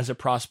receiver as a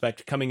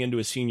prospect coming into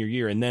his senior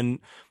year, and then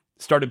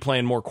started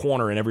playing more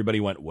corner, and everybody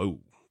went, whoa,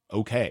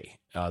 okay.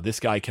 This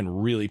guy can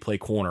really play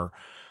corner.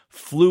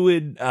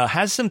 Fluid,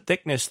 has some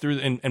thickness through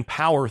and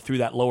power through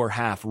that lower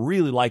half.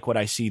 Really like what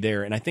I see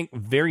there. And I think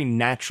very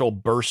natural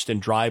burst and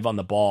drive on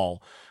the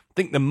ball. I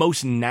think the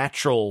most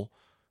natural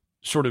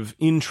sort of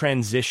in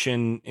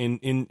transition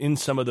in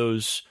some of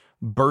those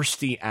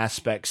bursty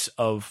aspects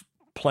of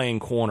playing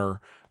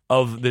corner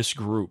of this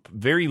group.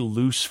 Very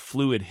loose,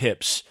 fluid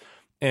hips.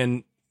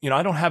 And,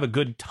 I don't have a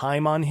good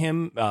time on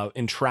him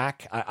in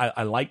track.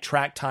 I like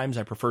track times.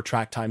 I prefer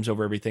track times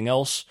over everything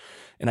else.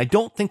 And I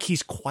don't think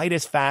he's quite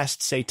as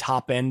fast, say,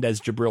 top end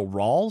as Jabril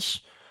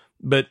Rawls,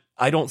 but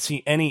I don't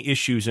see any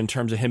issues in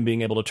terms of him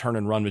being able to turn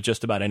and run with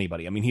just about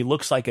anybody. I mean, he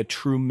looks like a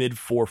true mid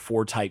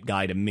 4.4 type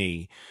guy to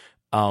me.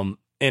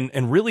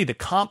 And really the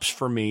comps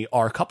for me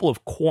are a couple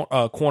of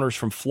corners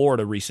from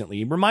Florida recently.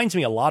 He reminds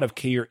me a lot of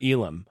Kaiir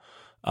Elam,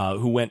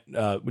 who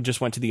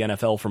just went to the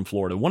NFL from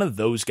Florida. One of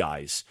those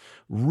guys,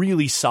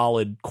 really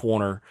solid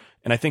corner.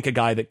 And I think a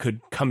guy that could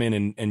come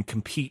in and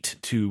compete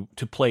to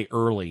play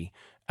early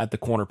at the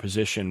corner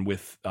position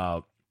with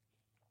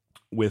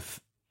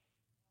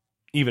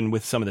even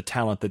with some of the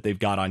talent that they've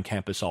got on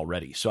campus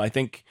already. So I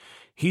think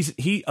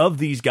he of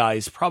these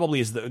guys probably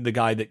is the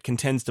guy that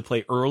contends to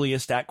play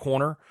earliest at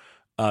corner.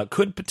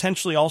 Could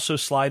potentially also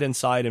slide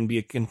inside and be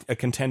a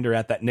contender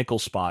at that nickel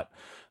spot.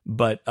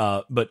 But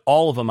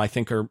all of them I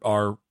think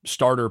are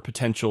starter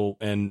potential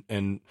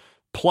and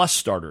plus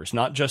starters,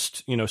 not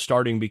just,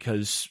 starting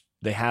because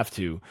they have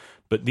to,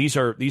 but these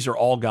are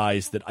all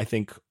guys that I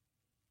think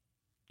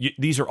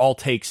these are all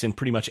takes in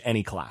pretty much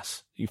any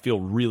class. You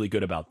feel really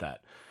good about that.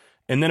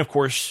 And then of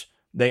course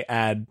they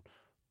add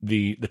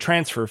the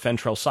transfer,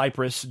 Fentrell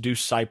Cypress,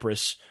 Deuce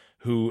Cypress,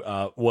 who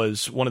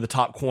was one of the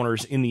top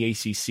corners in the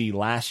ACC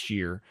last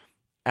year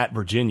at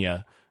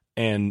Virginia.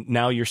 And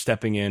now you're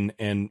stepping in.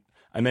 And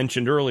I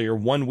mentioned earlier,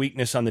 one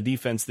weakness on the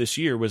defense this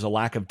year was a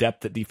lack of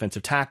depth at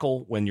defensive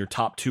tackle. When your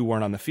top two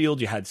weren't on the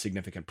field, you had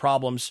significant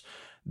problems.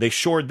 They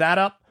shored that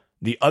up.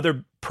 The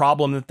other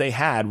problem that they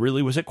had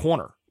really was at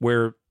corner,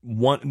 where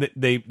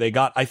they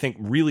got, I think,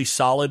 really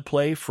solid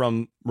play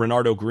from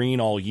Renardo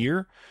Green all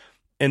year.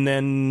 And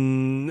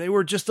then they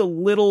were just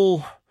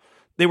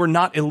they were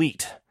not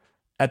elite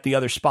at the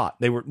other spot.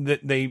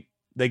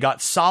 They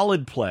got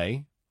solid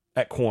play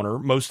at corner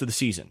most of the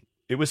season.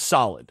 It was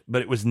solid,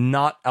 but it was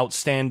not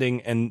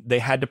outstanding, and they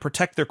had to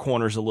protect their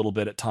corners a little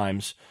bit at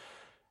times.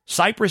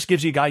 Cypress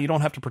gives you a guy you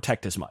don't have to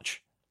protect as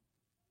much.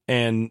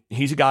 And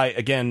he's a guy,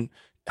 again,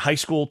 high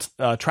school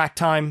track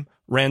time,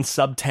 ran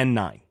sub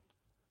 10.9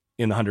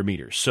 in the 100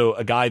 meters. So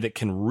a guy that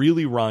can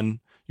really run.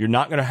 You're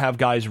not going to have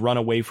guys run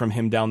away from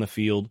him down the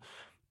field.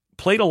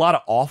 Played a lot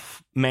of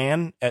off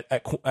man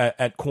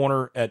at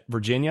corner at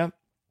Virginia.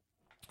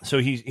 So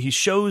he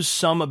shows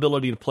some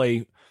ability to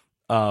play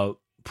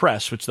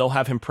press, which they'll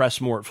have him press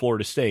more at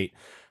Florida State.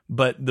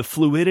 But the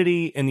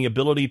fluidity and the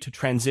ability to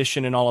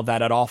transition and all of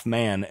that at off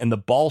man and the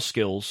ball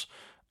skills,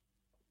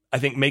 I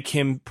think, make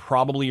him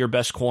probably your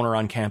best corner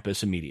on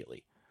campus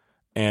immediately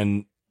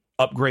and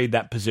upgrade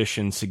that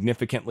position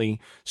significantly.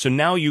 So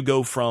now you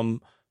go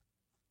from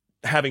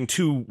having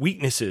two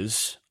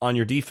weaknesses on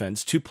your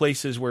defense, two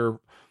places where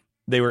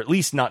they were at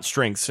least not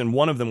strengths, and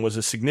one of them was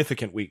a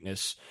significant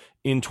weakness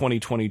in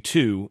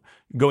 2022.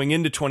 Going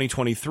into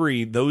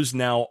 2023, those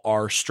now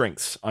are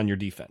strengths on your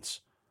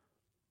defense.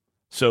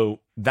 So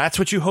that's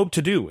what you hope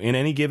to do in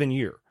any given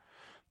year.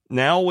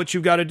 Now what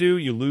you've got to do,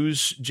 you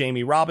lose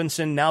Jamie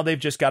Robinson. Now they've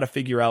just got to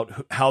figure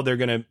out how they're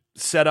going to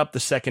set up the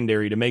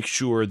secondary to make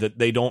sure that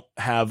they don't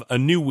have a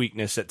new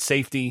weakness at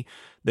safety.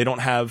 They don't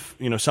have,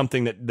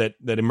 something that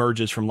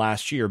emerges from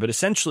last year. But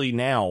essentially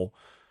now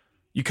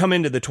you come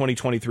into the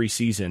 2023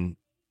 season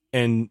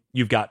and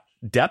you've got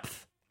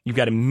depth. You've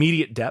got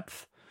immediate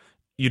depth.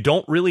 You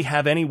don't really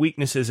have any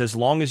weaknesses as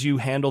long as you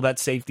handle that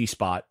safety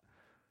spot.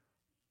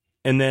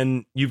 And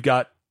then you've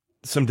got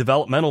some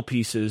developmental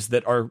pieces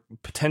that are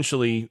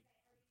potentially,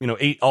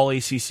 8 all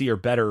ACC or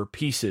better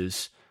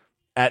pieces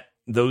at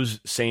those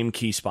same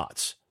key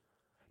spots.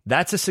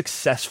 That's a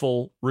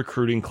successful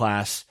recruiting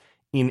class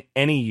in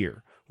any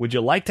year. Would you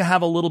like to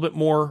have a little bit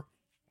more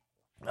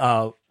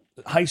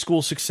high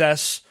school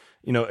success?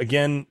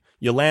 Again,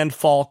 you land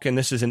Falk, and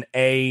this is an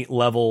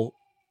A-level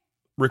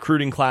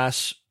recruiting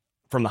class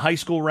from the high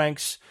school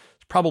ranks.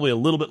 It's probably a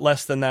little bit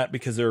less than that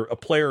because they're a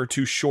player or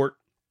two short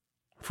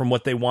from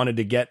what they wanted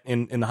to get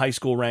in the high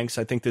school ranks.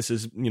 I think this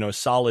is, a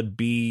solid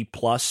B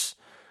plus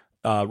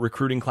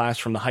recruiting class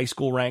from the high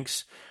school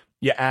ranks.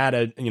 You add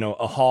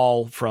a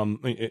Hall from,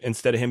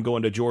 instead of him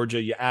going to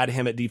Georgia, you add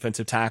him at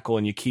defensive tackle,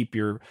 and you keep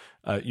you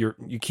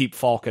keep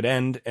Falk at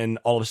end, and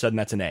all of a sudden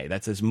that's an A.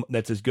 That's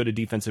as good a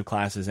defensive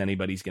class as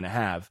anybody's going to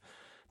have.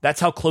 That's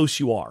how close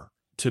you are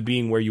to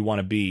being where you want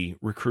to be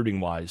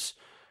recruiting-wise.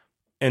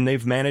 And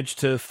they've managed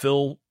to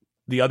fill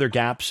the other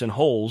gaps and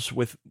holes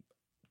with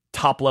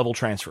top-level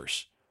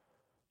transfers.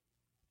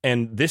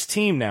 And this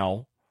team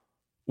now,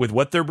 with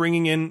what they're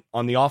bringing in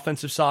on the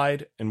offensive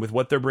side and with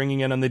what they're bringing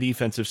in on the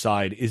defensive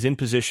side, is in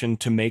position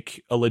to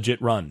make a legit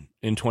run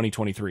in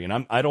 2023.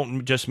 And I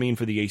don't just mean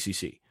for the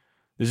ACC.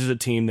 This is a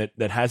team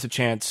that has a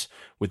chance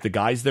with the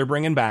guys they're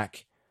bringing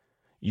back.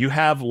 You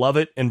have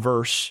Lovett and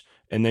Verse,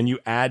 and then you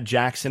add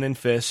Jackson and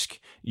Fisk.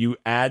 You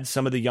add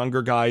some of the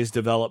younger guys'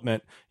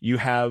 development. You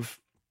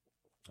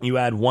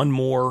add one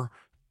more,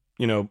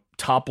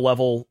 top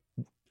level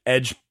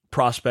edge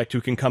prospect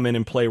who can come in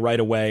and play right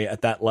away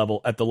at that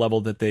level, at the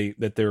level that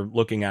they're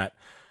looking at.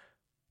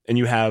 And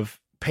you have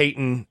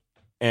Peyton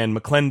and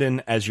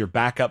McClendon as your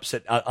backups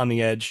on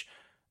the edge.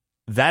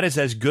 That is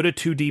as good a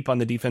two deep on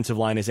the defensive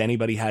line as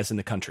anybody has in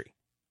the country,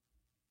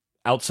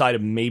 outside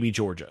of maybe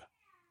Georgia,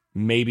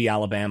 maybe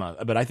Alabama.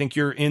 But I think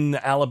you're in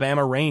the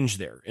Alabama range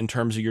there in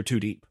terms of your two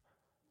deep.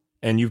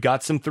 And you've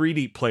got some three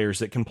deep players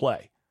that can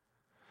play.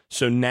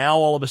 So now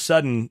all of a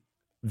sudden,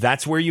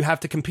 that's where you have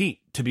to compete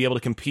to be able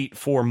to compete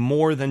for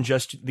more than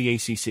just the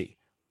ACC.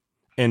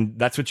 And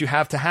that's what you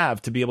have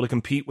to be able to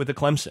compete with the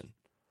Clemson.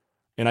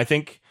 And I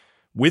think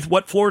with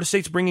what Florida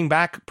State's bringing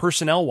back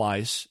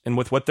personnel-wise and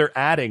with what they're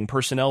adding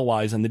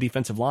personnel-wise on the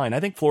defensive line, I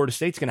think Florida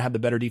State's going to have the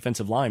better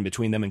defensive line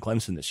between them and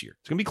Clemson this year.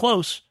 It's going to be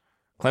close.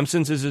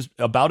 Clemson's is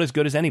about as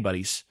good as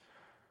anybody's.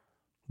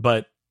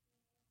 But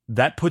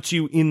that puts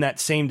you in that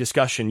same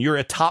discussion. You're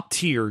a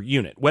top-tier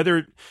unit.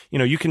 Whether,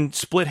 you can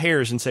split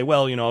hairs and say,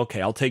 well,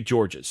 okay, I'll take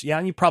Georgia's. Yeah,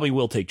 and you probably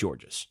will take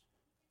Georgia's.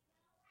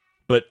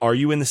 But are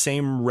you in the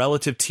same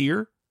relative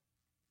tier?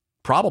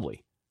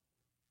 Probably.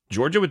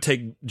 Georgia would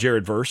take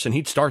Jared Verse, and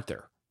he'd start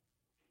there.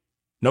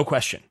 No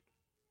question.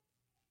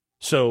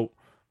 So,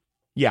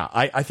 yeah,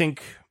 I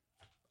think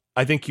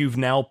you've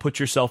now put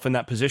yourself in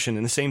that position.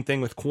 And the same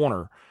thing with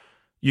corner.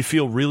 You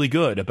feel really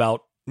good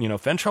about,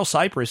 Fentrell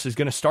Cypress is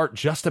going to start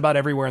just about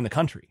everywhere in the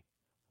country.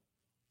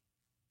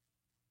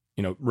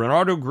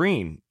 Renardo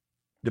Green,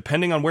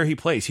 depending on where he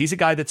plays, he's a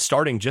guy that's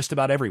starting just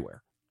about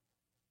everywhere.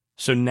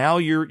 So now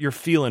you're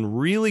feeling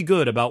really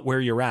good about where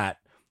you're at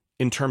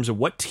in terms of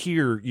what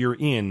tier you're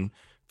in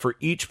for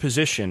each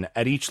position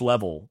at each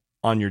level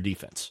on your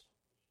defense.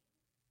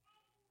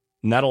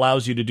 And that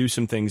allows you to do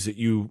some things that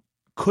you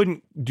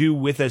couldn't do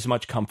with as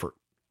much comfort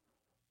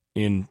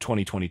in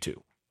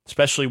 2022.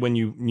 Especially when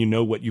you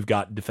know what you've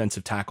got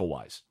defensive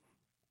tackle-wise.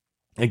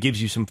 It gives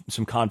you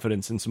some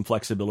confidence and some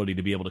flexibility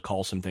to be able to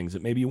call some things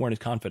that maybe you weren't as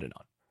confident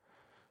on.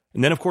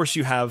 And then, of course,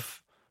 you have,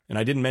 and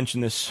I didn't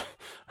mention this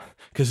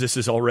because this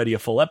is already a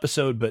full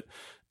episode, but,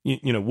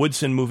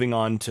 Woodson moving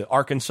on to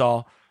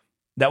Arkansas,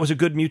 that was a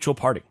good mutual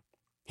parting.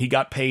 He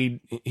got paid,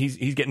 he's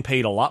getting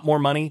paid a lot more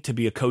money to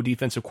be a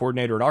co-defensive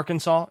coordinator at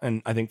Arkansas,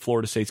 and I think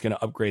Florida State's going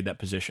to upgrade that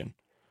position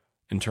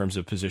in terms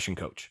of position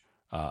coach.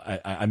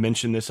 I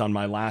mentioned this on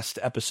my last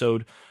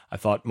episode. I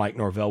thought Mike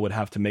Norvell would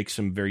have to make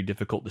some very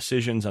difficult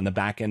decisions on the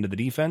back end of the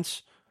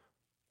defense,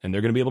 and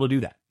they're going to be able to do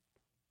that.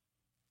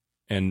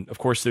 And, of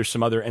course, there's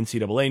some other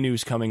NCAA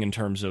news coming in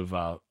terms of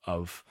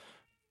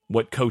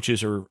what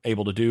coaches are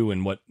able to do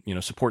and what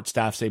support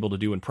staff's able to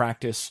do in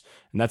practice,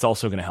 and that's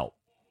also going to help.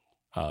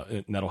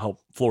 And that'll help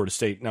Florida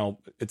State. Now,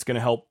 it's going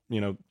to help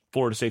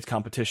Florida State's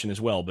competition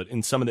as well, but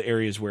in some of the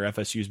areas where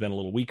FSU's been a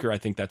little weaker, I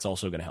think that's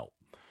also going to help.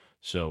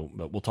 So,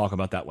 but we'll talk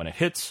about that when it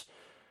hits.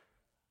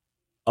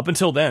 Up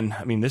until then,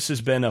 this has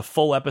been a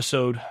full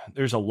episode.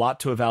 There's a lot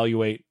to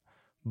evaluate,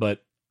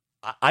 but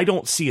I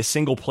don't see a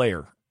single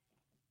player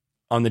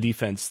on the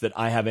defense that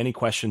I have any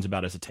questions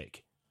about as a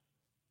take.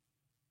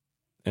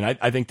 And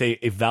I think they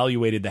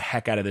evaluated the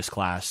heck out of this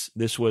class.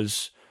 This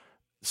was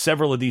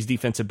several of these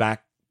defensive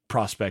back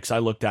prospects I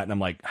looked at and I'm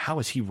like, how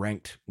is he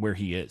ranked where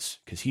he is?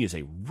 Because he is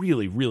a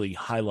really, really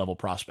high level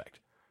prospect.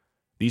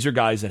 These are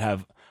guys that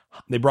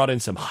they brought in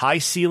some high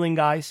ceiling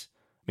guys.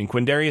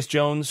 Quindarius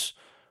Jones,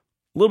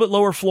 a little bit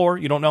lower floor.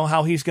 You don't know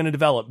how he's going to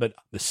develop, but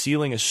the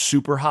ceiling is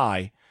super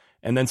high.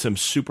 And then some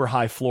super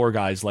high floor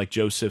guys like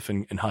Joseph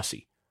and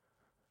Hussey.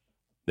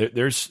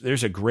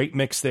 There's a great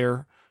mix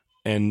there.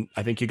 And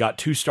I think you got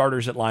two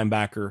starters at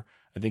linebacker.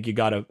 I think you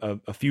got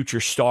a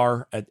future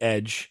star at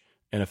edge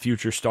and a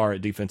future star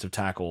at defensive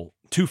tackle.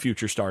 Two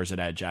future stars at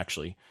edge,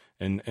 actually,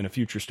 and a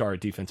future star at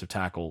defensive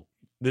tackle.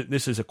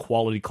 This is a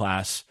quality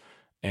class.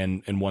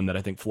 And one that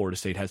I think Florida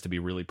State has to be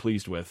really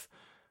pleased with,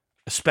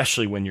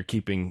 especially when you're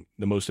keeping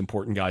the most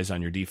important guys on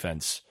your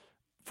defense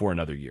for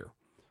another year.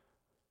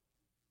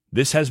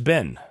 This has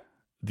been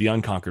the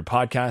Unconquered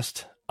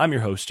Podcast. I'm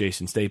your host,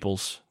 Jason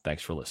Staples.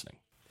 Thanks for listening.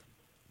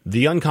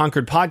 The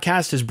Unconquered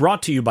Podcast is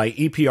brought to you by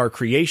EPR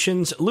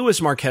Creations,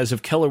 Louis Marquez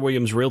of Keller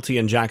Williams Realty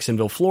in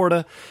Jacksonville,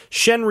 Florida,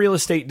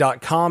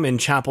 ShenRealEstate.com in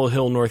Chapel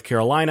Hill, North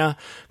Carolina,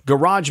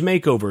 Garage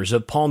Makeovers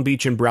of Palm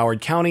Beach and Broward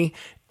County,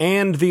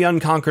 and the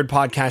Unconquered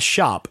Podcast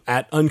shop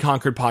at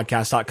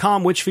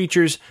unconqueredpodcast.com, which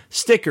features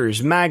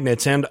stickers,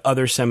 magnets, and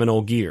other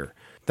Seminole gear.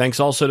 Thanks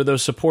also to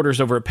those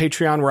supporters over at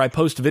Patreon, where I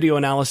post video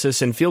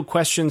analysis and field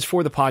questions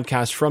for the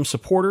podcast from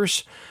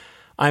supporters.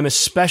 I'm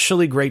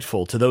especially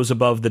grateful to those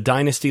above the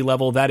Dynasty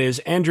level, that is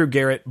Andrew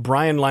Garrett,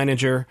 Brian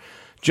Leininger,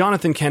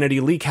 Jonathan Kennedy,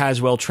 Lee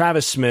Caswell,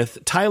 Travis Smith,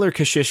 Tyler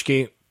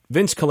Kashishki,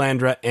 Vince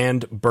Calandra,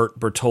 and Bert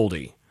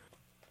Bertoldi.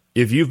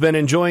 If you've been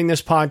enjoying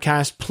this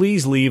podcast,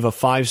 please leave a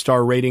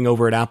 5-star rating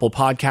over at Apple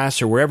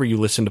Podcasts or wherever you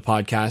listen to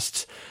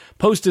podcasts.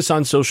 Post us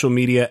on social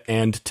media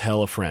and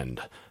tell a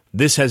friend.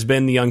 This has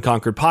been the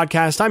Unconquered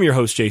Podcast. I'm your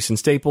host, Jason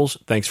Staples.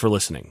 Thanks for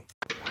listening.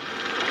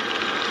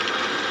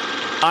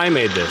 I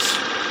made this.